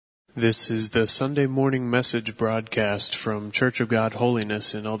This is the Sunday morning message broadcast from Church of God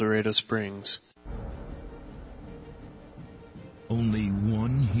Holiness in El Dorado Springs. Only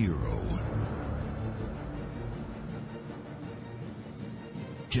one hero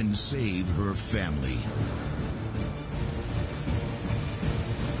can save her family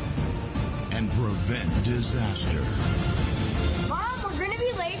and prevent disaster. Mom, we're going to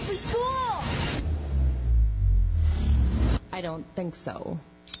be late for school. I don't think so.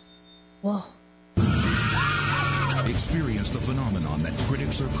 Whoa. Experience the phenomenon that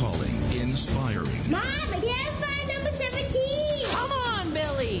critics are calling inspiring. Mom, I can't find number 17. Come on,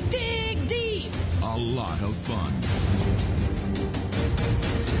 Billy. Dig deep. A lot of fun.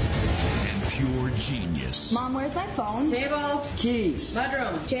 And pure genius. Mom, where's my phone? Table. Keys.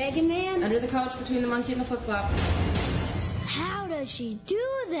 Bedroom. Dragon Man. Under the couch between the monkey and the flip-flop. How does she do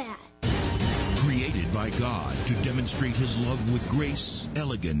that? Created by God to demonstrate his love with grace,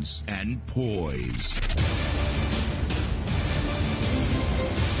 elegance, and poise.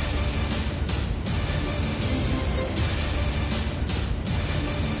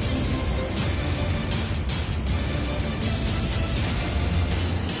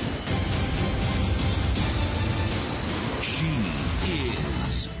 She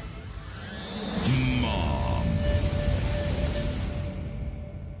is Mom.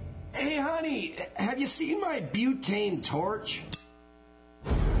 Hey, honey, have you seen my butane torch?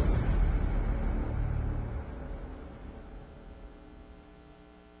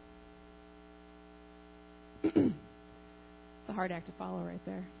 It's a hard act to follow right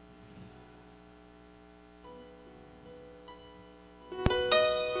there.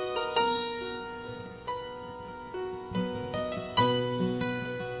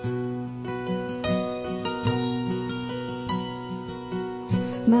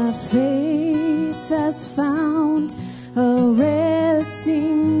 My faith has found a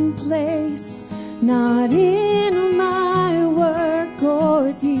resting place, not in my work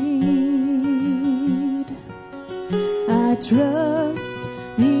or deed. I trust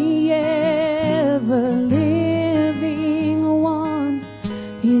the ever-living one.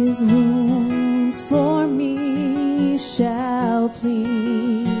 His wounds for me shall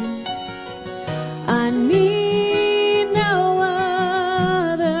plead. I need no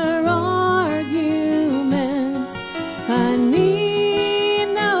other arguments. I need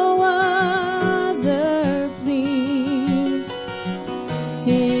no other plea.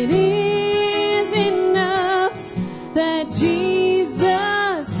 It is enough that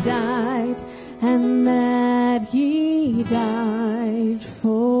Jesus died and that he died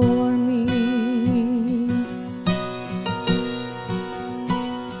for me.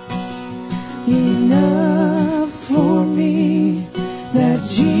 Enough for me that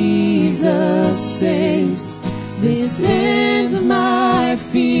Jesus saves. This ends my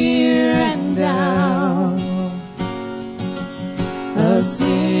fear and doubt. A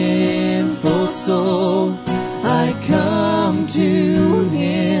sinful soul, I come to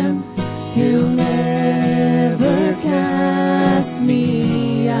him. He'll never cast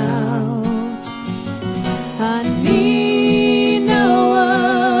me out. I need no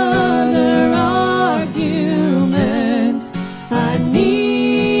other argument. I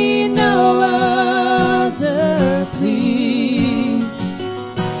need no other plea.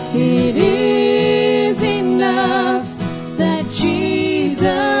 It is enough that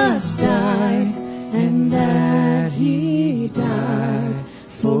Jesus died and that he died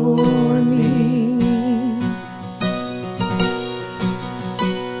for me.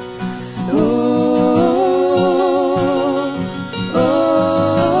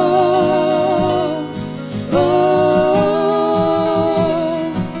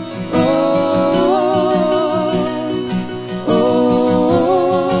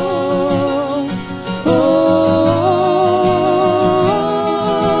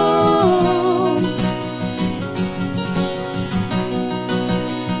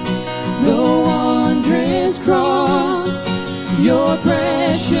 The wondrous cross, your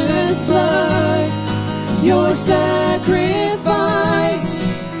precious blood, your sacrifice,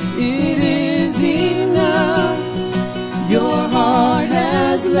 it is enough. Your heart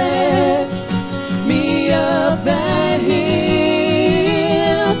has led me up that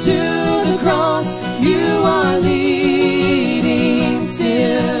hill to the cross. You are leading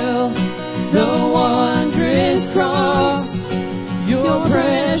still. The wondrous cross, your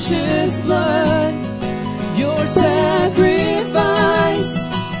precious blood, your sacrifice,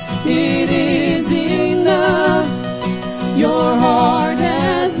 it is enough. Your heart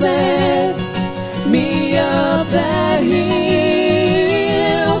has led me up that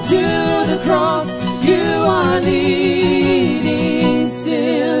hill to the cross. You are leading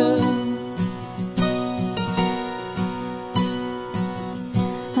still.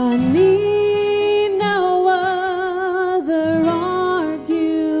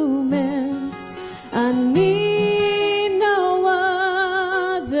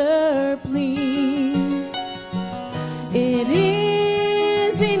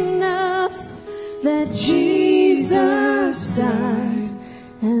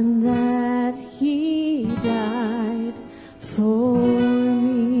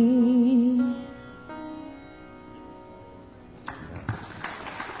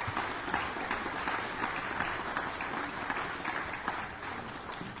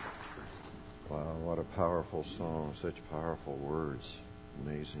 powerful song, such powerful words.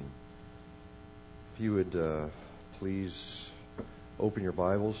 Amazing. If you would please open your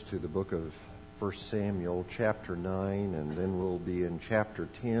Bibles to the book of 1 Samuel, chapter 9, and then we'll be in chapter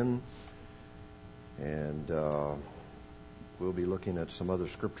 10. And we'll be looking at some other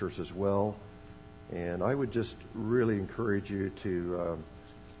scriptures as well. And I would just really encourage you to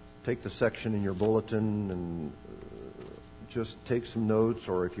take the section in your bulletin and just take some notes,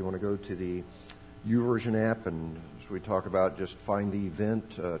 or if you want to go to the YouVersion app, and as we talk about, just find the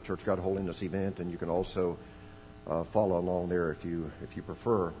event, Church of God Holiness event, and you can also follow along there if you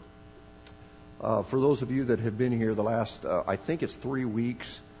prefer. For those of you that have been here the last, I think it's 3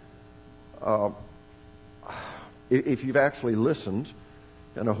 weeks, if you've actually listened,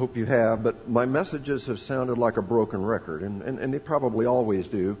 and I hope you have, but my messages have sounded like a broken record, and they probably always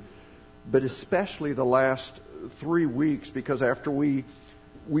do, but especially the last 3 weeks, because after we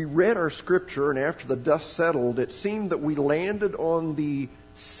read our scripture and after the dust settled, it seemed that we landed on the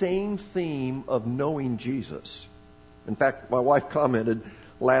same theme of knowing Jesus. In fact, my wife commented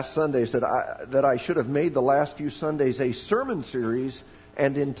last Sunday, said that I should have made the last few Sundays a sermon series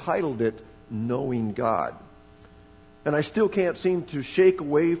and entitled it Knowing God. And I still can't seem to shake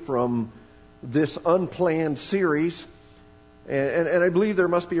away from this unplanned series. And I believe there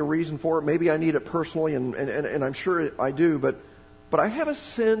must be a reason for it. Maybe I need it personally, and I'm sure I do. But I have a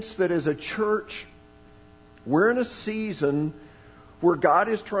sense that as a church, we're in a season where God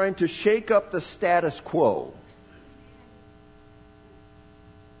is trying to shake up the status quo.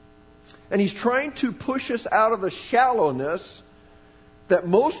 And He's trying to push us out of the shallowness that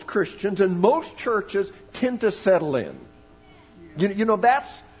most Christians and most churches tend to settle in. You know,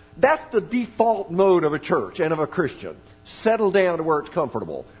 that's the default mode of a church and of a Christian. Settle down to where it's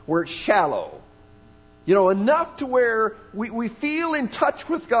comfortable, where it's shallow. You know, enough to where we feel in touch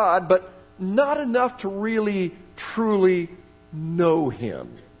with God, but not enough to really, truly know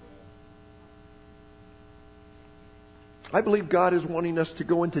Him. I believe God is wanting us to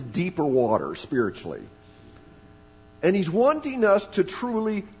go into deeper water spiritually. And He's wanting us to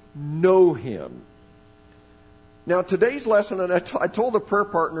truly know Him. Now, today's lesson, and I told the prayer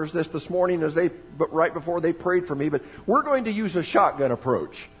partners this morning right before they prayed for me, but we're going to use a shotgun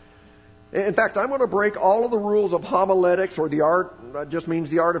approach. In fact, I'm going to break all of the rules of homiletics, or the art, just means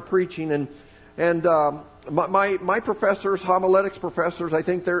the art of preaching. And my professors, homiletics professors, I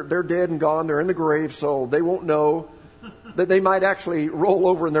think they're dead and gone. They're in the grave, so they won't know that they might actually roll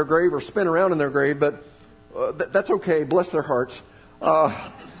over in their grave or spin around in their grave, but that's okay. Bless their hearts.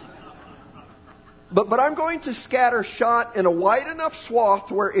 But I'm going to scatter shot in a wide enough swath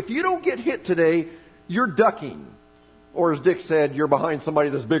to where if you don't get hit today, you're ducking. Or as Dick said, you're behind somebody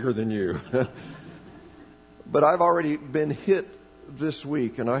that's bigger than you. But I've already been hit this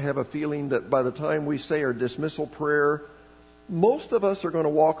week, and I have a feeling that by the time we say our dismissal prayer, most of us are going to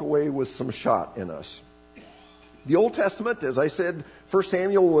walk away with some shot in us. The Old Testament, as I said, 1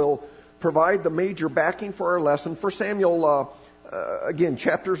 Samuel will provide the major backing for our lesson. 1 Samuel, again,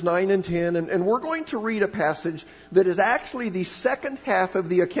 chapters 9 and 10, and we're going to read a passage that is actually the second half of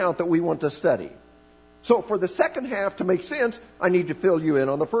the account that we want to study. So for the second half to make sense, I need to fill you in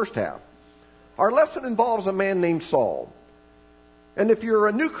on the first half. Our lesson involves a man named Saul. And if you're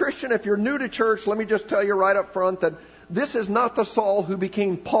a new Christian, if you're new to church, let me just tell you right up front that this is not the Saul who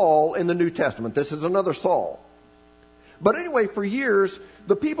became Paul in the New Testament. This is another Saul. But anyway, for years,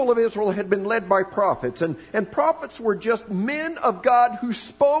 the people of Israel had been led by prophets. And prophets were just men of God who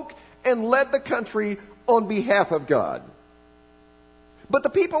spoke and led the country on behalf of God. But the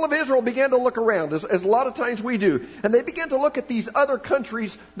people of Israel began to look around, as a lot of times we do. And they began to look at these other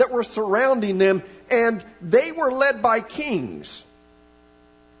countries that were surrounding them, and they were led by kings.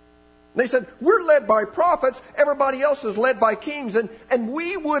 They said, we're led by prophets, everybody else is led by kings, and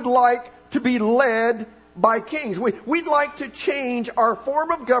we would like to be led by kings. We'd like to change our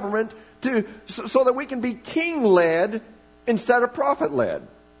form of government so that we can be king-led instead of prophet-led.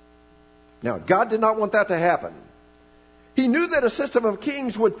 Now, God did not want that to happen. He knew that a system of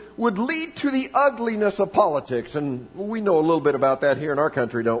kings would lead to the ugliness of politics. And we know a little bit about that here in our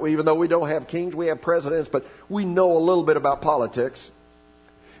country, don't we? Even though we don't have kings, we have presidents, but we know a little bit about politics.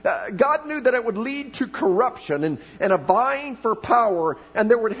 God knew that it would lead to corruption and a vying for power,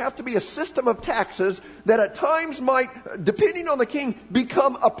 and there would have to be a system of taxes that at times might, depending on the king,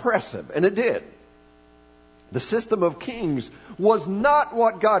 become oppressive. And it did. The system of kings was not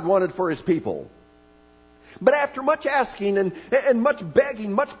what God wanted for His people. But after much asking and much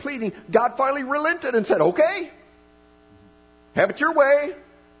begging, much pleading, God finally relented and said, okay, have it your way.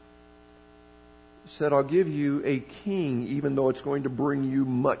 He said, I'll give you a king even though it's going to bring you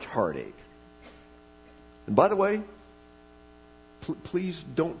much heartache. And by the way, please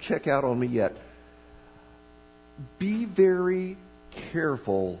don't check out on me yet. Be very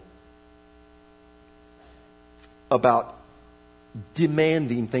careful about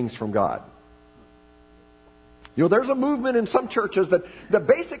demanding things from God. You know, there's a movement in some churches that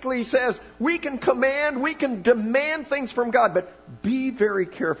basically says we can command, we can demand things from God, but be very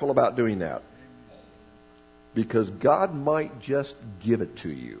careful about doing that. Because God might just give it to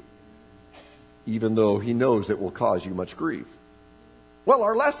you, even though He knows it will cause you much grief. Well,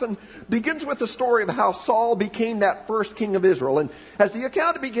 our lesson begins with the story of how Saul became that first king of Israel. And as the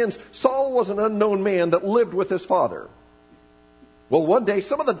account begins, Saul was an unknown man that lived with his father. Well, one day,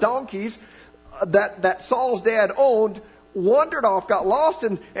 some of the donkeys that Saul's dad owned wandered off, got lost,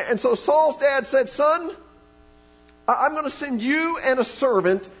 and so Saul's dad said, "Son, I'm going to send you and a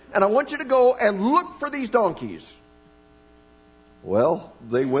servant, and I want you to go and look for these donkeys." Well,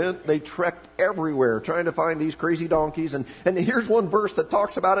 they went, they trekked everywhere trying to find these crazy donkeys. And here's one verse that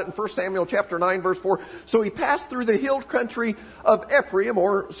talks about it in 1 Samuel chapter 9, verse 4. So he passed through the hill country of Ephraim,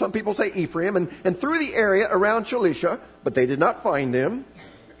 or some people say Ephraim, and through the area around Shalisha, but they did not find them.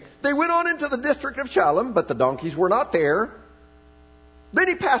 They went on into the district of Shalem, but the donkeys were not there. Then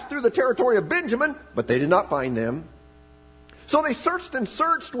he passed through the territory of Benjamin, but they did not find them. So they searched and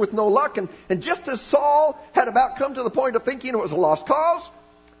searched with no luck, and just as Saul had about come to the point of thinking it was a lost cause,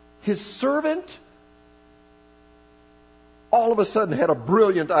 his servant all of a sudden had a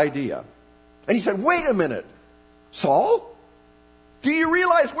brilliant idea. And he said, "Wait a minute, Saul, do you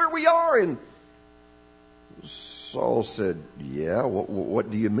realize where we are?" And Saul said, "Yeah, what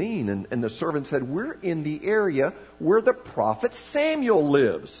do you mean?" And the servant said, "We're in the area where the prophet Samuel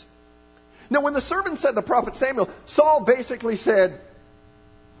lives." Now, when the servant said the prophet Samuel, Saul basically said,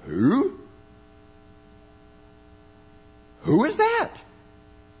 "Who? Who is that?"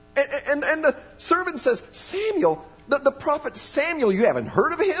 And the servant says, "Samuel, the prophet Samuel, you haven't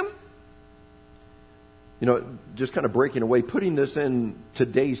heard of him?" You know, just kind of breaking away, putting this in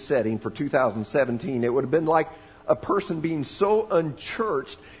today's setting for 2017, it would have been like a person being so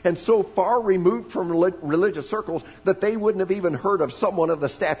unchurched and so far removed from religious circles that they wouldn't have even heard of someone of the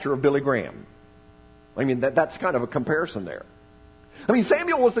stature of Billy Graham. I mean, that's kind of a comparison there. I mean,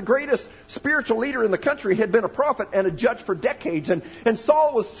 Samuel was the greatest spiritual leader in the country, had been a prophet and a judge for decades, and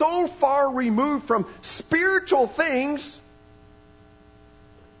Saul was so far removed from spiritual things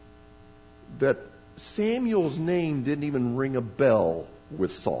that Samuel's name didn't even ring a bell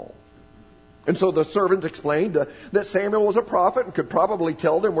with Saul. And so the servant explained that Samuel was a prophet and could probably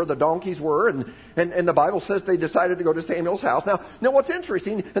tell them where the donkeys were. And the Bible says they decided to go to Samuel's house. Now what's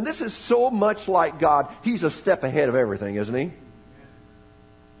interesting, and this is so much like God, He's a step ahead of everything, isn't He?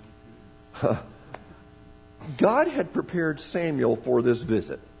 God had prepared Samuel for this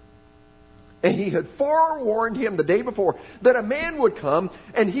visit. And He had forewarned him the day before that a man would come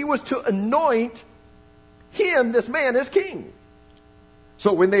and he was to anoint him, this man, as king.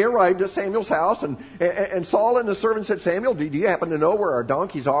 So when they arrived at Samuel's house, and Saul and the servant said, "Samuel, do you happen to know where our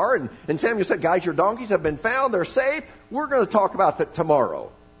donkeys are?" And Samuel said, "Guys, your donkeys have been found. They're safe. We're going to talk about that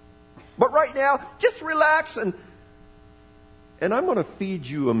tomorrow. But right now, just relax, and I'm going to feed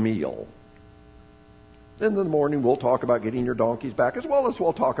you a meal. In the morning, we'll talk about getting your donkeys back, as well as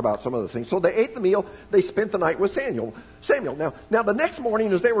we'll talk about some other things." So they ate the meal. They spent the night with Samuel. Now the next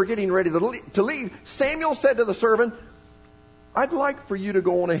morning, as they were getting ready to leave, Samuel said to the servant, "I'd like for you to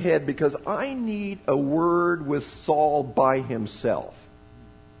go on ahead because I need a word with Saul by himself.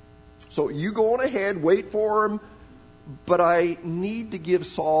 So you go on ahead, wait for him, but I need to give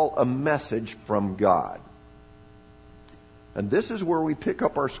Saul a message from God." And this is where we pick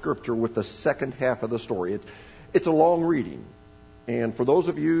up our scripture with the second half of the story. It's a long reading. And for those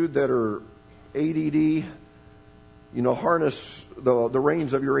of you that are ADD, harness the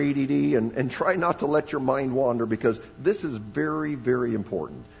reins of your ADD and try not to let your mind wander, because this is very, very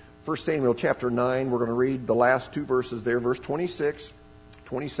important. 1 Samuel chapter 9, we're going to read the last two verses there, verse 26,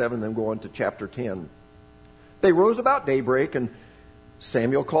 27, then go on to chapter 10. They rose about daybreak, and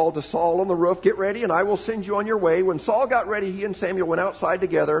Samuel called to Saul on the roof, "Get ready, and I will send you on your way." When Saul got ready, he and Samuel went outside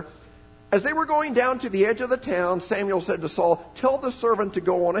together. As they were going down to the edge of the town, Samuel said to Saul, "Tell the servant to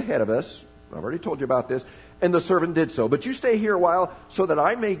go on ahead of us." I've already told you about this. And the servant did so. "But you stay here a while so that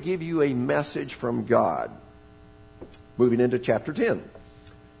I may give you a message from God." Moving into chapter 10.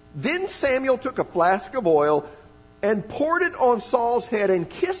 Then Samuel took a flask of oil and poured it on Saul's head and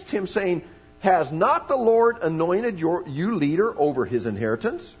kissed him, saying, "Has not the Lord anointed you leader over his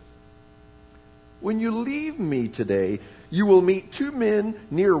inheritance? When you leave me today, you will meet two men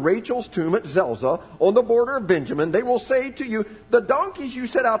near Rachel's tomb at Zelzah on the border of Benjamin. They will say to you, 'The donkeys you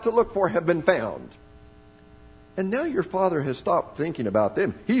set out to look for have been found.' And now your father has stopped thinking about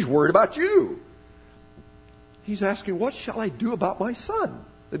them. He's worried about you. He's asking, what shall I do about my son?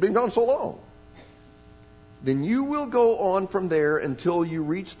 They've been gone so long. Then you will go on from there until you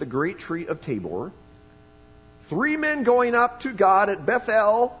reach the great tree of Tabor. 3 men going up to God at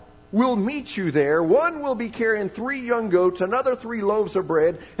Bethel will meet you there. One will be carrying 3 young goats, another 3 loaves of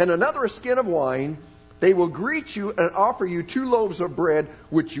bread, and another a skin of wine. They will greet you and offer you 2 loaves of bread,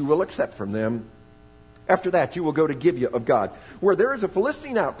 which you will accept from them. After that, you will go to Gibeah of God, where there is a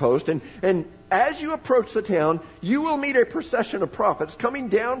Philistine outpost, and as you approach the town, you will meet a procession of prophets coming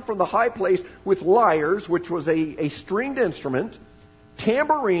down from the high place with lyres, which was a stringed instrument,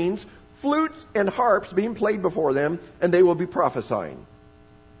 tambourines, flutes, and harps being played before them, and they will be prophesying.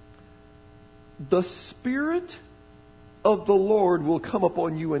 The Spirit of the Lord will come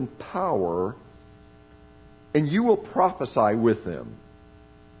upon you in power, and you will prophesy with them.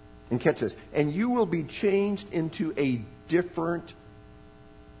 And catch this. And you will be changed into a different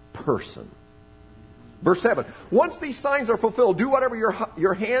person. Verse 7. Once these signs are fulfilled, do whatever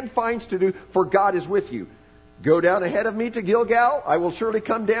your hand finds to do, for God is with you. Go down ahead of me to Gilgal. I will surely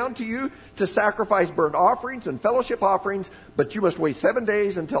come down to you to sacrifice burnt offerings and fellowship offerings, but you must wait 7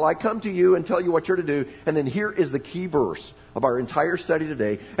 days until I come to you and tell you what you're to do. And then here is the key verse of our entire study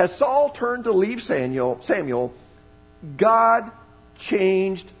today. As Saul turned to leave Samuel, God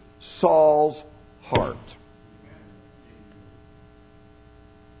changed Saul's heart.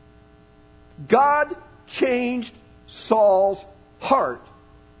 God changed Saul's heart.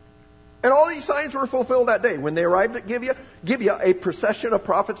 And all these signs were fulfilled that day. When they arrived at Gibeah, a procession of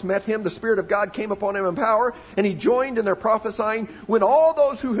prophets met him. The Spirit of God came upon him in power, and he joined in their prophesying. When all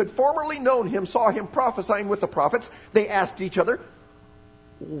those who had formerly known him saw him prophesying with the prophets, they asked each other,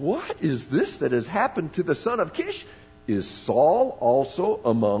 what is this that has happened to the son of Kish? Is Saul also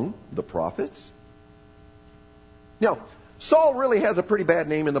among the prophets? Now, Saul really has a pretty bad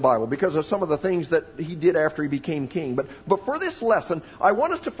name in the Bible because of some of the things that he did after he became king. But for this lesson, I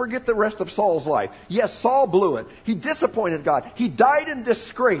want us to forget the rest of Saul's life. Yes, Saul blew it. He disappointed God. He died in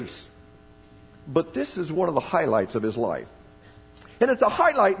disgrace. But this is one of the highlights of his life. And it's a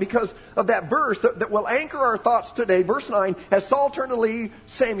highlight because of that verse that will anchor our thoughts today. Verse 9, as Saul turned to leave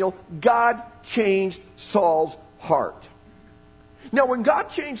Samuel, God changed Saul's heart. Now, when God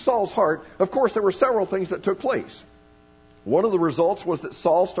changed Saul's heart, of course, there were several things that took place. One of the results was that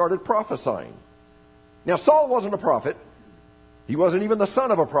Saul started prophesying. Now, Saul wasn't a prophet. He wasn't even the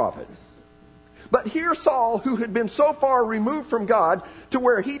son of a prophet. But here Saul, who had been so far removed from God to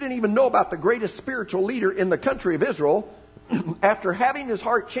where he didn't even know about the greatest spiritual leader in the country of Israel, after having his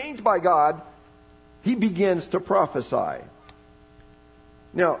heart changed by God, he begins to prophesy.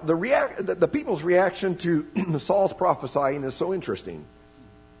 Now, the people's reaction to Saul's prophesying is so interesting.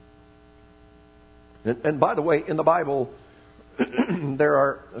 And by the way, in the Bible, there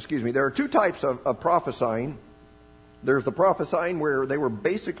are 2 types of prophesying. There's the prophesying where they were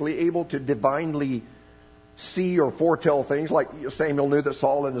basically able to divinely see or foretell things, like Samuel knew that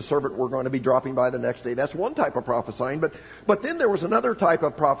Saul and his servant were going to be dropping by the next day. That's one type of prophesying. But then there was another type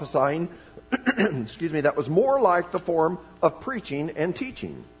of prophesying, that was more like the form of preaching and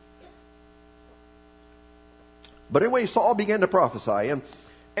teaching. But anyway, Saul began to prophesy,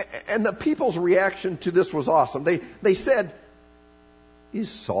 and the people's reaction to this was awesome. They said, is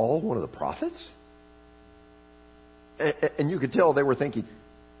Saul one of the prophets? And you could tell they were thinking,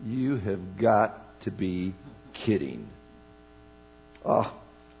 you have got to be kidding.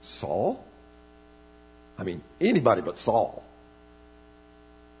 Saul? I mean, anybody but Saul.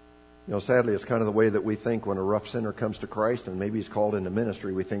 You know, sadly, it's kind of the way that we think when a rough sinner comes to Christ and maybe he's called into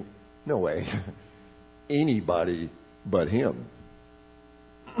ministry. We think, no way. Anybody but him.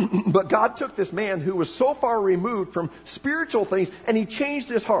 But God took this man who was so far removed from spiritual things and he changed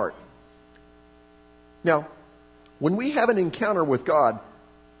his heart. Now, when we have an encounter with God,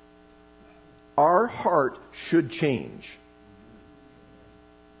 our heart should change.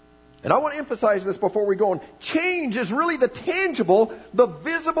 And I want to emphasize this before we go on. Change is really the tangible, the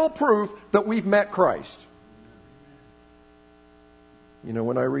visible proof that we've met Christ. You know,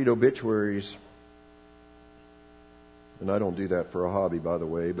 when I read obituaries, and I don't do that for a hobby, by the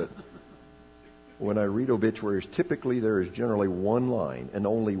way, but when I read obituaries, typically there is generally one line, and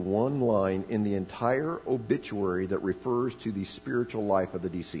only one line in the entire obituary that refers to the spiritual life of the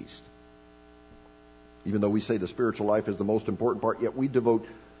deceased. Even though we say the spiritual life is the most important part, yet we devote,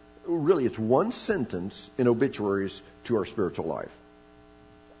 really it's one sentence in obituaries to our spiritual life.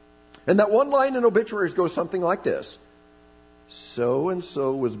 And that one line in obituaries goes something like this.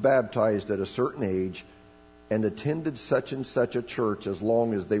 So-and-so was baptized at a certain age and attended such and such a church as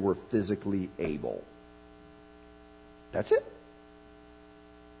long as they were physically able. That's it.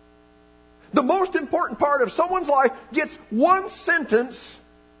 The most important part of someone's life gets one sentence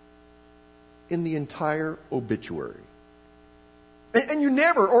in the entire obituary. And you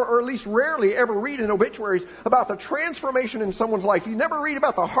never, or at least rarely, ever read in obituaries about the transformation in someone's life. You never read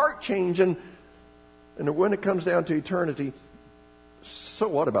about the heart change. And when it comes down to eternity, so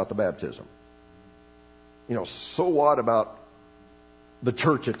what about the baptism? So what about the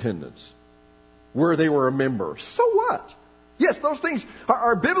church attendance, where they were a member? So what? Yes, those things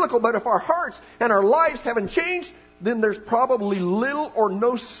are biblical, but if our hearts and our lives haven't changed, then there's probably little or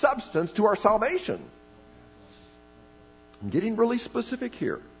no substance to our salvation. I'm getting really specific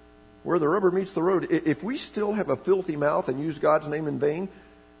here, where the rubber meets the road. If we still have a filthy mouth and use God's name in vain,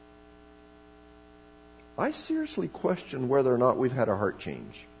 I seriously question whether or not we've had a heart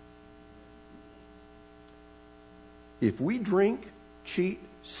change. If we drink, cheat,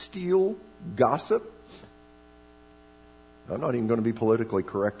 steal, gossip, I'm not even going to be politically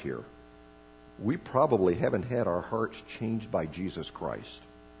correct here, we probably haven't had our hearts changed by Jesus Christ.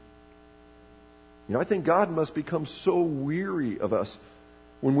 I think God must become so weary of us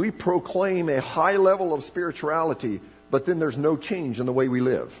when we proclaim a high level of spirituality, but then there's no change in the way we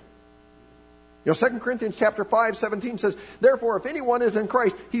live. 2 Corinthians chapter 5:17 says, therefore, if anyone is in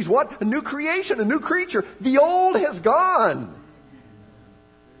Christ, he's what? A new creation, a new creature. The old has gone.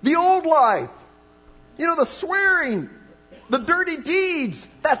 The old life. The swearing, the dirty deeds,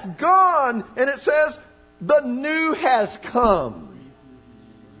 that's gone. And it says, the new has come.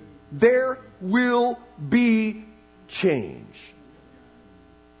 There will be change.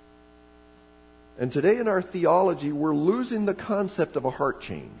 And today in our theology, we're losing the concept of a heart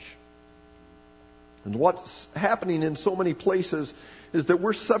change. And what's happening in so many places is that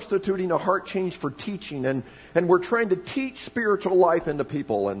we're substituting a heart change for teaching, and we're trying to teach spiritual life into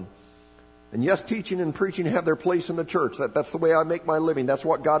people. And yes, teaching and preaching have their place in the church. That's the way I make my living. That's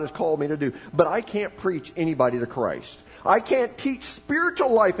what God has called me to do. But I can't preach anybody to Christ. I can't teach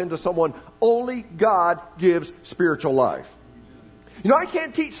spiritual life into someone. Only God gives spiritual life. I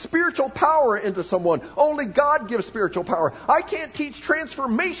can't teach spiritual power into someone. Only God gives spiritual power. I can't teach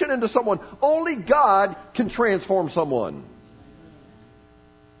transformation into someone. Only God can transform someone.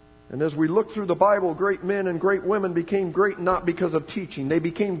 And as we look through the Bible, great men and great women became great not because of teaching. They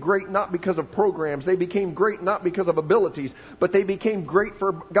became great not because of programs. They became great not because of abilities. But they became great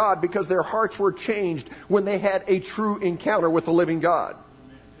for God because their hearts were changed when they had a true encounter with the living God.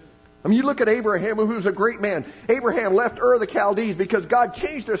 You look at Abraham, who was a great man. Abraham left Ur of the Chaldees because God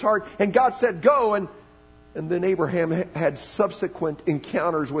changed his heart and God said, go. And then Abraham had subsequent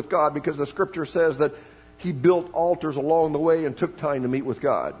encounters with God because the scripture says that he built altars along the way and took time to meet with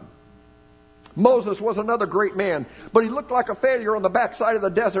God. Moses was another great man, but he looked like a failure on the backside of the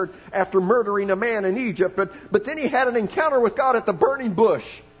desert after murdering a man in Egypt. But then he had an encounter with God at the burning bush,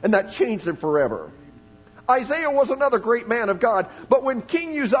 and that changed him forever. Isaiah was another great man of God, but when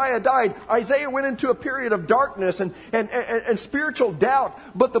King Uzziah died, Isaiah went into a period of darkness and spiritual doubt.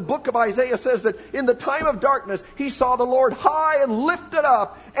 But the book of Isaiah says that in the time of darkness, he saw the Lord high and lifted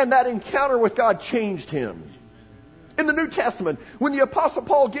up, and that encounter with God changed him. In the New Testament, when the Apostle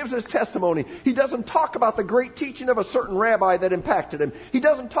Paul gives his testimony, he doesn't talk about the great teaching of a certain rabbi that impacted him. He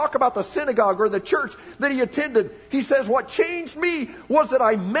doesn't talk about the synagogue or the church that he attended. He says, what changed me was that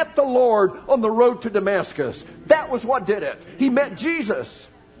I met the Lord on the road to Damascus. That was what did it. He met Jesus.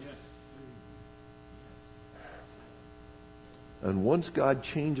 And once God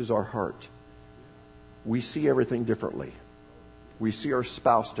changes our heart, we see everything differently. We see our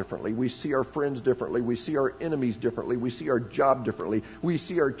spouse differently. We see our friends differently. We see our enemies differently. We see our job differently. We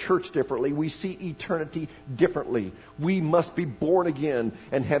see our church differently. We see eternity differently. We must be born again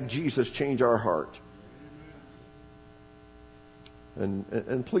and have Jesus change our heart.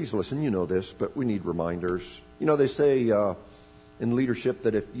 And please listen, you know this, but we need reminders. They say in leadership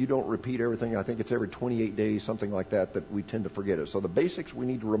that if you don't repeat everything, I think it's every 28 days, something like that, that we tend to forget it. So the basics we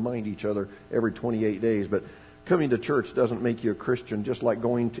need to remind each other every 28 days, but coming to church doesn't make you a Christian, just like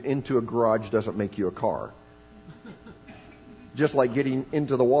going into a garage doesn't make you a car. Just like getting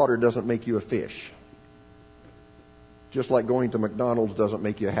into the water doesn't make you a fish. Just like going to McDonald's doesn't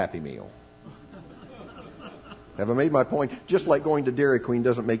make you a Happy Meal. Have I made my point? Just like going to Dairy Queen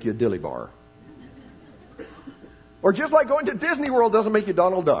doesn't make you a Dilly Bar. Or just like going to Disney World doesn't make you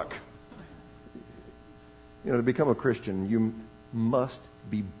Donald Duck. To become a Christian, you must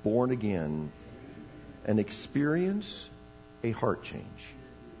be born again and experience a heart change.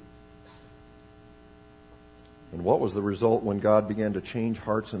 And what was the result when God began to change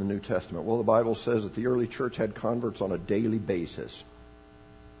hearts in the New Testament? Well, the Bible says that the early church had converts on a daily basis.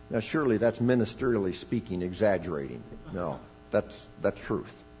 Now, surely that's ministerially speaking, exaggerating. No, that's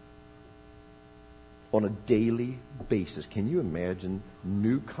truth. On a daily basis. Can you imagine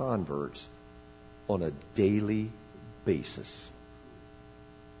new converts on a daily basis?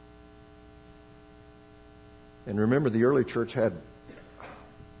 And remember, the early church they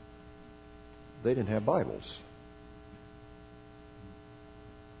didn't have Bibles.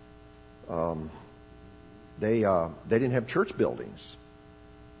 They didn't have church buildings.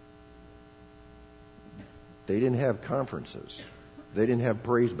 They didn't have conferences. They didn't have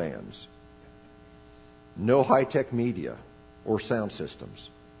praise bands. No high-tech media or sound systems.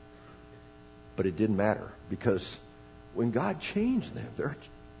 But it didn't matter, because when God changed them,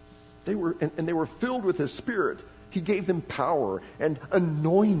 they were filled with His Spirit. He gave them power and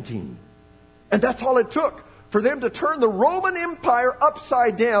anointing. And that's all it took for them to turn the Roman Empire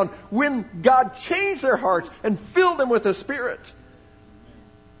upside down when God changed their hearts and filled them with His Spirit.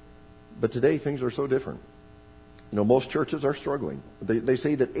 But today things are so different. You know, most churches are struggling. They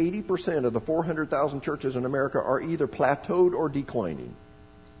say that 80% of the 400,000 churches in America are either plateaued or declining.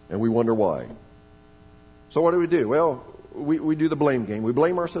 And we wonder why. So what do? Well, we do the blame game. We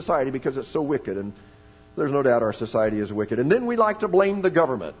blame our society because it's so wicked. And there's no doubt our society is wicked. And then we like to blame the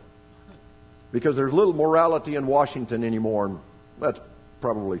government because there's little morality in Washington anymore. And that's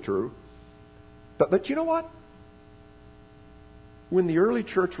probably true. But you know what? When the early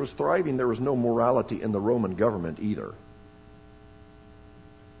church was thriving, there was no morality in the Roman government either.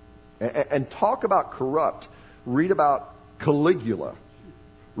 And talk about corrupt. Read about Caligula.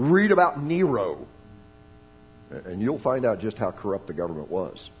 Read about Nero. And you'll find out just how corrupt the government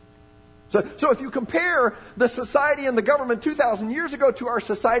was. So if you compare the society and the government 2,000 years ago to our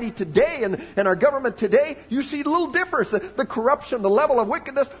society today and our government today, you see a little difference. The corruption, the level of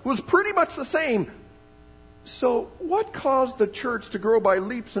wickedness was pretty much the same. So what caused the church to grow by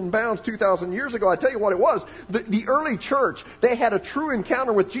leaps and bounds 2,000 years ago? I tell you what it was. The early church, they had a true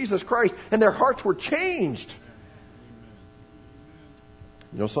encounter with Jesus Christ, and their hearts were changed.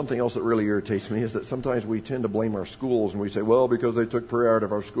 You know, something else that really irritates me is that sometimes we tend to blame our schools, and we say, well, because they took prayer out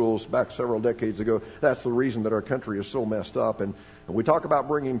of our schools back several decades ago, that's the reason that our country is so messed up. And we talk about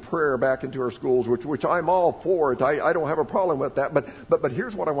bringing prayer back into our schools, which I'm all for it. I don't have a problem with that. But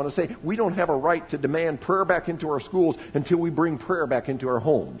here's what I want to say. We don't have a right to demand prayer back into our schools until we bring prayer back into our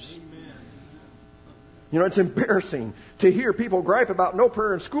homes. You know, it's embarrassing to hear people gripe about no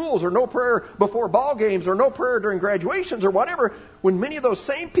prayer in schools or no prayer before ball games or no prayer during graduations or whatever, when many of those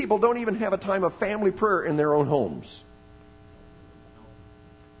same people don't even have a time of family prayer in their own homes.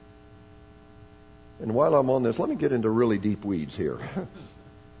 And while I'm on this, let me get into really deep weeds here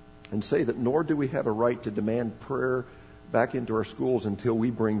and say that nor do we have a right to demand prayer back into our schools until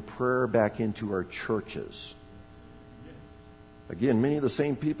we bring prayer back into our churches. Again, many of the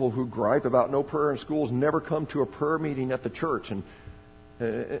same people who gripe about no prayer in schools never come to a prayer meeting at the church.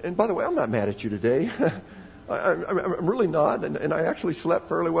 And by the way, I'm not mad at you today. I'm really not. And I actually slept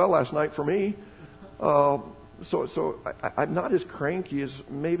fairly well last night for me. So I'm not as cranky as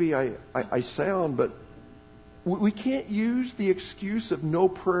maybe I sound, but we can't use the excuse of no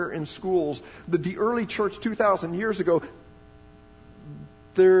prayer in schools. The early church 2,000 years ago,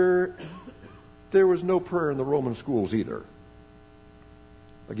 there was no prayer in the Roman schools either.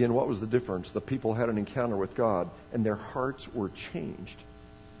 Again, what was the difference? The people had an encounter with God, and their hearts were changed.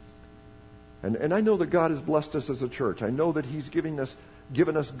 And I know that God has blessed us as a church. I know that He's given us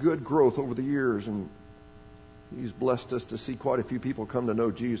good growth over the years, and He's blessed us to see quite a few people come to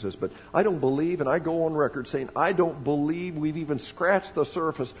know Jesus. But I don't believe, and I go on record saying, I don't believe we've even scratched the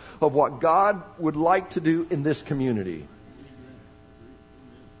surface of what God would like to do in this community.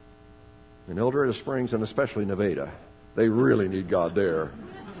 In El Dorado Springs, and especially Nevada, they really need God there.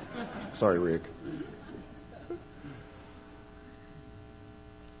 Sorry, Rick.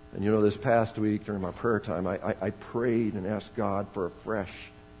 And you know, this past week during my prayer time, I prayed and asked God for a fresh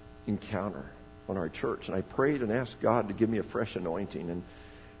encounter on our church. And I prayed and asked God to give me a fresh anointing.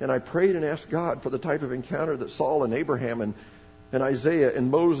 And I prayed and asked God for the type of encounter that Saul and Abraham and Isaiah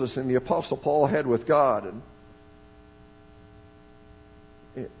and Moses and the Apostle Paul had with God.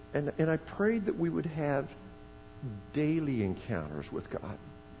 And I prayed that we would have daily encounters with God.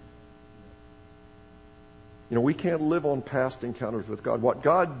 You know, we can't live on past encounters with God. What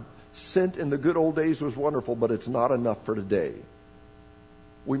God sent in the good old days was wonderful, but it's not enough for today.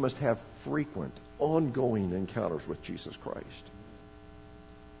 We must have frequent, ongoing encounters with Jesus Christ.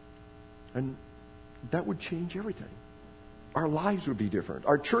 And that would change everything. Our lives would be different.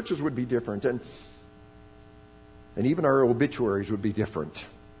 Our churches would be different. And even our obituaries would be different.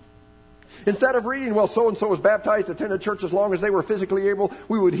 Instead of reading, well, so-and-so was baptized, attended church as long as they were physically able,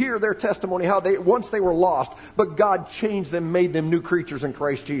 we would hear their testimony, how once they were lost, but God changed them, made them new creatures in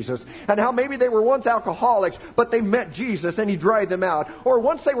Christ Jesus. And how maybe they were once alcoholics, but they met Jesus and He dried them out. Or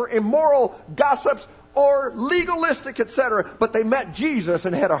once they were immoral gossips or legalistic, etc., but they met Jesus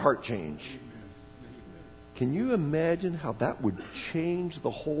and had a heart change. Can you imagine how that would change the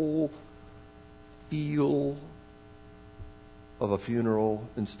whole feel of a funeral?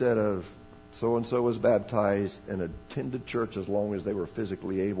 Instead of so-and-so was baptized and attended church as long as they were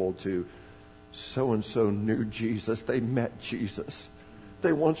physically able to, so-and-so knew Jesus. They met Jesus.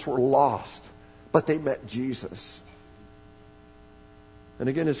 They once were lost, but they met Jesus. And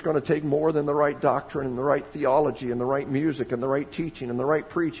again, it's going to take more than the right doctrine and the right theology and the right music and the right teaching and the right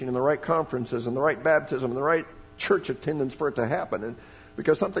preaching and the right conferences and the right baptism and the right church attendance for it to happen. And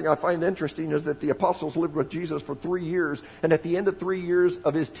because something I find interesting is that the apostles lived with Jesus for 3 years, and at the end of 3 years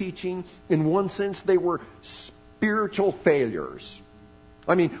of His teaching, in one sense, they were spiritual failures.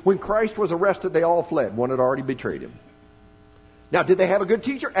 I mean, when Christ was arrested, they all fled. One had already betrayed Him. Now, did they have a good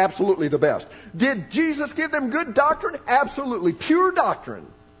teacher? Absolutely the best. Did Jesus give them good doctrine? Absolutely. Pure doctrine.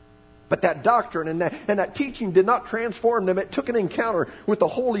 But that doctrine and that teaching did not transform them. It took an encounter with the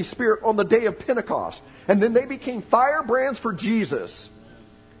Holy Spirit on the day of Pentecost. And then they became firebrands for Jesus.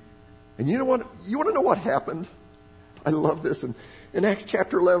 And you know what? You want to know what happened? I love this. And in Acts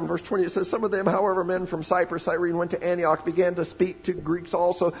chapter 11, verse 20, it says, some of them, however, men from Cyprus, Cyrene, went to Antioch, began to speak to Greeks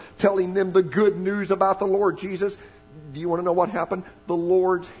also, telling them the good news about the Lord Jesus. Do you want to know what happened? The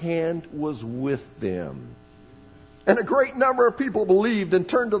Lord's hand was with them. And a great number of people believed and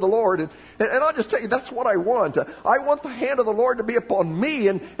turned to the Lord. And I'll just tell you, that's what I want. I want the hand of the Lord to be upon me.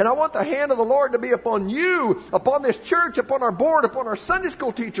 And I want the hand of the Lord to be upon you, upon this church, upon our board, upon our Sunday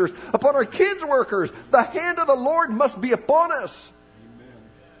school teachers, upon our kids workers. The hand of the Lord must be upon us. Amen.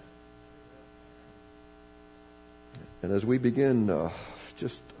 And as we begin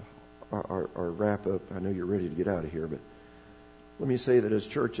just our wrap up, I know you're ready to get out of here, but let me say that as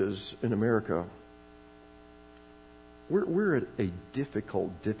churches in America, we're at a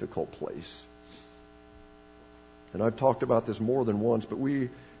difficult place. And I've talked about this more than once, but we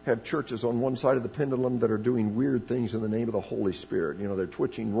have churches on one side of the pendulum that are doing weird things in the name of the Holy Spirit. You know, they're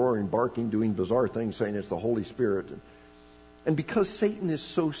twitching, roaring, barking, doing bizarre things, saying it's the Holy Spirit. And because Satan is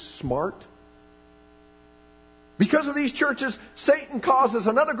so smart, because of these churches, Satan causes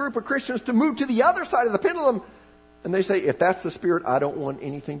another group of Christians to move to the other side of the pendulum. And they say, if that's the Spirit, I don't want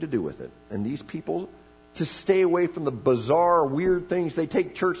anything to do with it. And these people, to stay away from the bizarre, weird things, they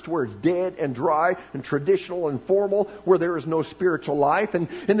take church to where it's dead and dry and traditional and formal, where there is no spiritual life. And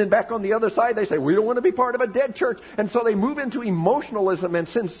then back on the other side, they say, we don't want to be part of a dead church. And so they move into emotionalism and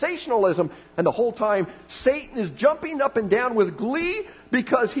sensationalism. And the whole time, Satan is jumping up and down with glee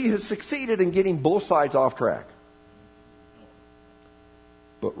because he has succeeded in getting both sides off track.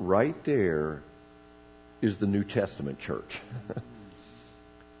 But right there is the New Testament church.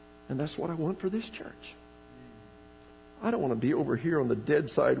 And that's what I want for this church. I don't want to be over here on the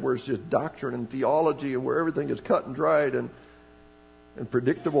dead side where it's just doctrine and theology and where everything is cut and dried and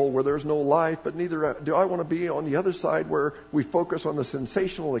predictable, where there's no life. But neither do I want to be on the other side where we focus on the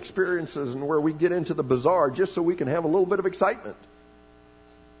sensational experiences and where we get into the bizarre just so we can have a little bit of excitement.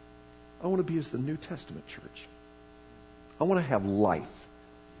 I want to be as the New Testament church. I want to have life.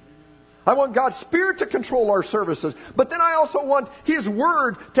 I want God's Spirit to control our services. But then I also want His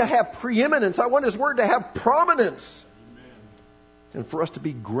Word to have preeminence. I want His Word to have prominence. Amen. And for us to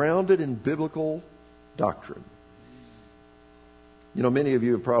be grounded in biblical doctrine. You know, many of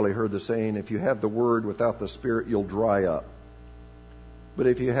you have probably heard the saying, if you have the Word without the Spirit, you'll dry up. But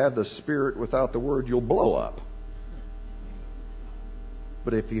if you have the Spirit without the Word, you'll blow up.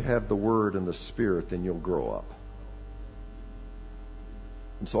 But if you have the Word and the Spirit, then you'll grow up.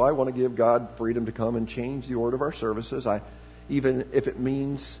 And so I want to give God freedom to come and change the order of our services. Even if it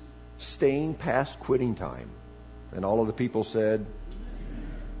means staying past quitting time. And all of the people said,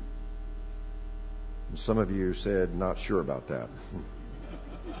 and some of you said, not sure about that.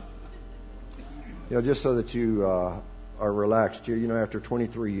 You know, just so that you are relaxed, you know, after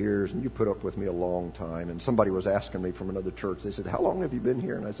 23 years, and you put up with me a long time, and somebody was asking me from another church, they said, how long have you been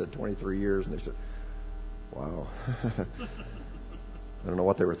here? And I said, 23 years. And they said, wow. I don't know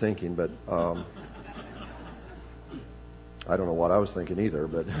what they were thinking, but I don't know what I was thinking either.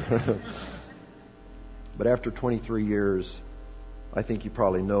 But but after 23 years, I think you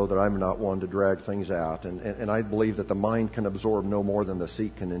probably know that I'm not one to drag things out. And I believe that the mind can absorb no more than the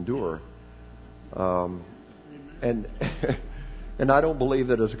seat can endure. And I don't believe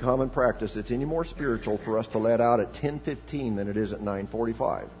that as a common practice it's any more spiritual for us to let out at 10:15 than it is at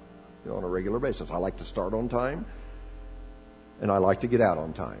 9:45. on a regular basis. I like to start on time, and I like to get out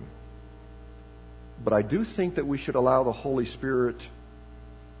on time. But I do think that we should allow the Holy Spirit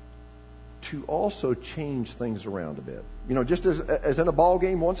to also change things around a bit. Just as in a ball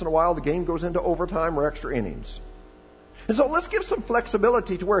game, once in a while the game goes into overtime or extra innings. And so let's give some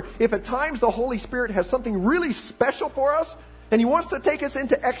flexibility to where if at times the Holy Spirit has something really special for us and He wants to take us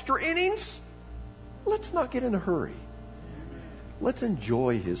into extra innings, let's not get in a hurry. Let's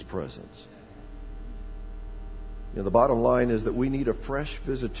enjoy His presence. The bottom line is that we need a fresh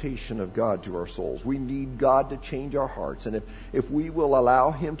visitation of God to our souls. We need God to change our hearts. And if we will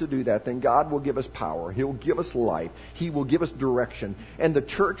allow Him to do that, then God will give us power. He'll give us life. He will give us direction. And the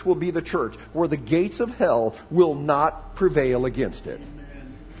church will be the church where the gates of hell will not prevail against it.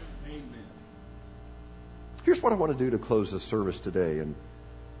 Amen. Here's what I want to do to close this service today. And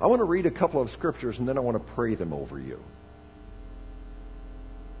I want to read a couple of scriptures and then I want to pray them over you.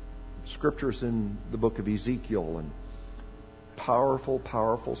 Scriptures in the book of Ezekiel, and powerful,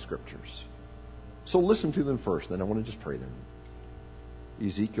 powerful scriptures. So listen to them first, then I want to just pray them.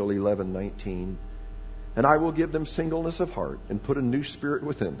 Ezekiel 11:19. And I will give them singleness of heart and put a new spirit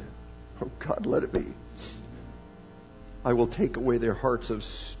within them. Oh God, let it be. I will take away their hearts of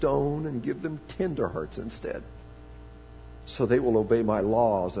stone and give them tender hearts instead. So they will obey my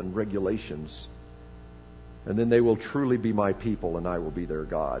laws and regulations. And then they will truly be my people and I will be their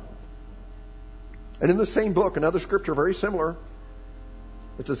God. And in the same book, another scripture very similar.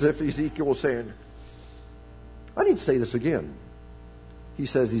 It's as if Ezekiel was saying, I need to say this again. He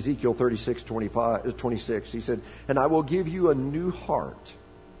says, Ezekiel 36:26, he said, and I will give you a new heart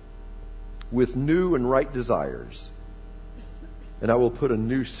with new and right desires, and I will put a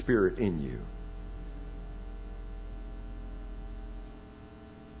new spirit in you.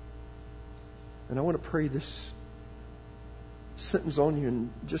 And I want to pray this sentence on you in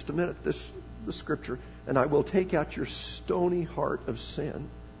just a minute, the scripture. And I will take out your stony heart of sin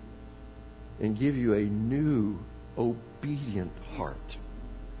and give you a new, obedient heart.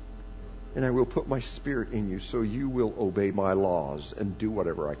 And I will put my spirit in you so you will obey my laws and do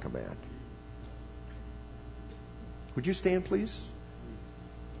whatever I command. Would you stand, please?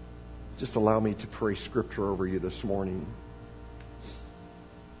 Just allow me to pray scripture over you this morning.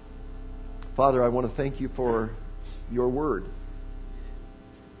 Father, I want to thank you for your word.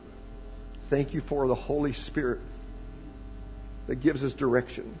 Thank you for the Holy Spirit that gives us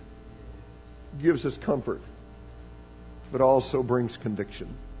direction, gives us comfort, but also brings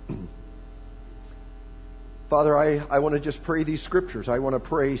conviction. Father, I want to just pray these scriptures. I want to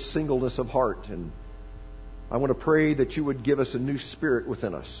pray singleness of heart, and I want to pray that you would give us a new spirit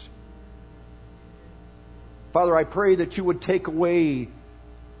within us. Father, I pray that you would take away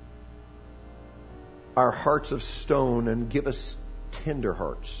our hearts of stone and give us tender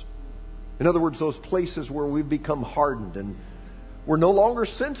hearts. In other words, those places where we've become hardened and we're no longer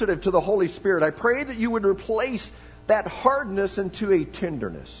sensitive to the Holy Spirit. I pray that you would replace that hardness into a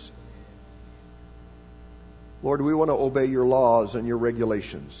tenderness. Lord, we want to obey your laws and your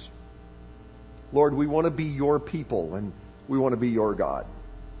regulations. Lord, we want to be your people and we want to be your God.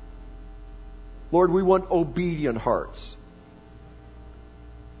 Lord, we want obedient hearts.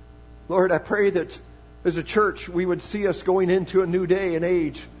 Lord, I pray that as a church we would see us going into a new day and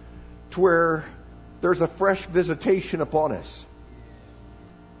age to where there's a fresh visitation upon us.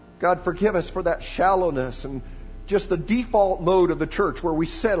 God, forgive us for that shallowness and just the default mode of the church where we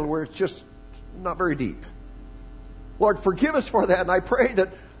settle, where it's just not very deep. Lord, forgive us for that. And I pray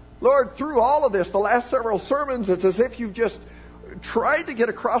that, Lord, through all of this, the last several sermons, it's as if you've just tried to get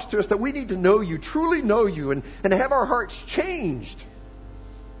across to us that we need to know you, truly know you, and have our hearts changed.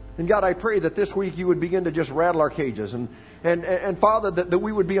 And God, I pray that this week you would begin to just rattle our cages. And Father, that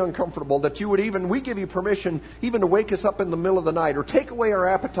we would be uncomfortable, that you would we give you permission even to wake us up in the middle of the night or take away our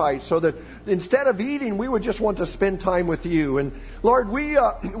appetite so that instead of eating, we would just want to spend time with you. And Lord,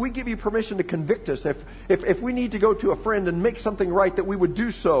 we give you permission to convict us. If we need to go to a friend and make something right, that we would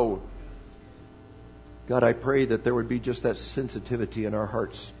do so. God, I pray that there would be just that sensitivity in our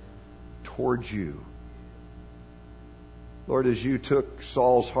hearts towards you. Lord, as you took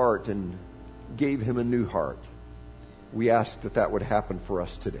Saul's heart and gave him a new heart, we ask that that would happen for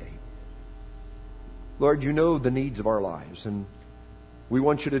us today. Lord, you know the needs of our lives, and we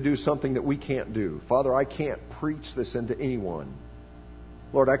want you to do something that we can't do. Father, I can't preach this into anyone.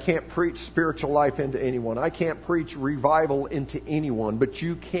 Lord, I can't preach spiritual life into anyone. I can't preach revival into anyone, but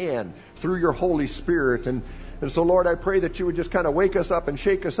you can through your Holy Spirit. And so, Lord, I pray that you would just kind of wake us up and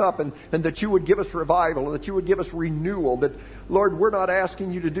shake us up, and that you would give us revival, and that you would give us renewal. That, Lord, we're not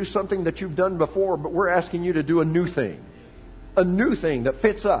asking you to do something that you've done before, but we're asking you to do a new thing. a new thing that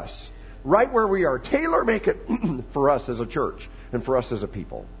fits us right where we are. Tailor make it for us as a church and for us as a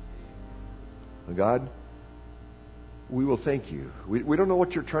people. And God, we will thank you. We don't know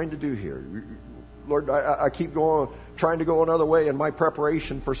what you're trying to do here. Lord, I keep trying to go another way in my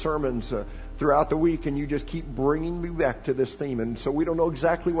preparation for sermons throughout the week, and you just keep bringing me back to this theme. And so we don't know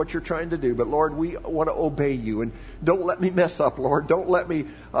exactly what you're trying to do, but Lord, we want to obey you. And don't let me mess up, Lord. Don't let me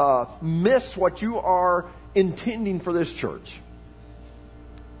miss what you are intending for this church.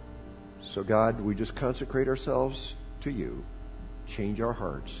 So God, we just consecrate ourselves to you. Change our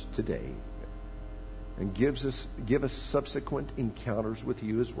hearts today. And give us subsequent encounters with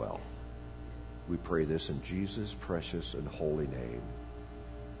you as well. We pray this in Jesus' precious and holy name.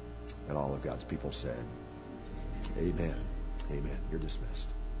 And all of God's people said, amen. Amen. You're dismissed.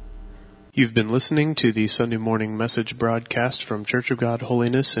 You've been listening to the Sunday morning message broadcast from Church of God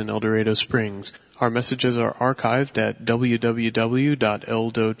Holiness in El Dorado Springs. Our messages are archived at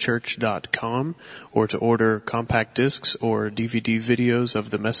www.eldochurch.com, or to order compact discs or DVD videos of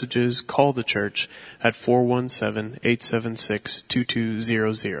the messages, call the church at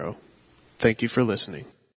 417-876-2200. Thank you for listening.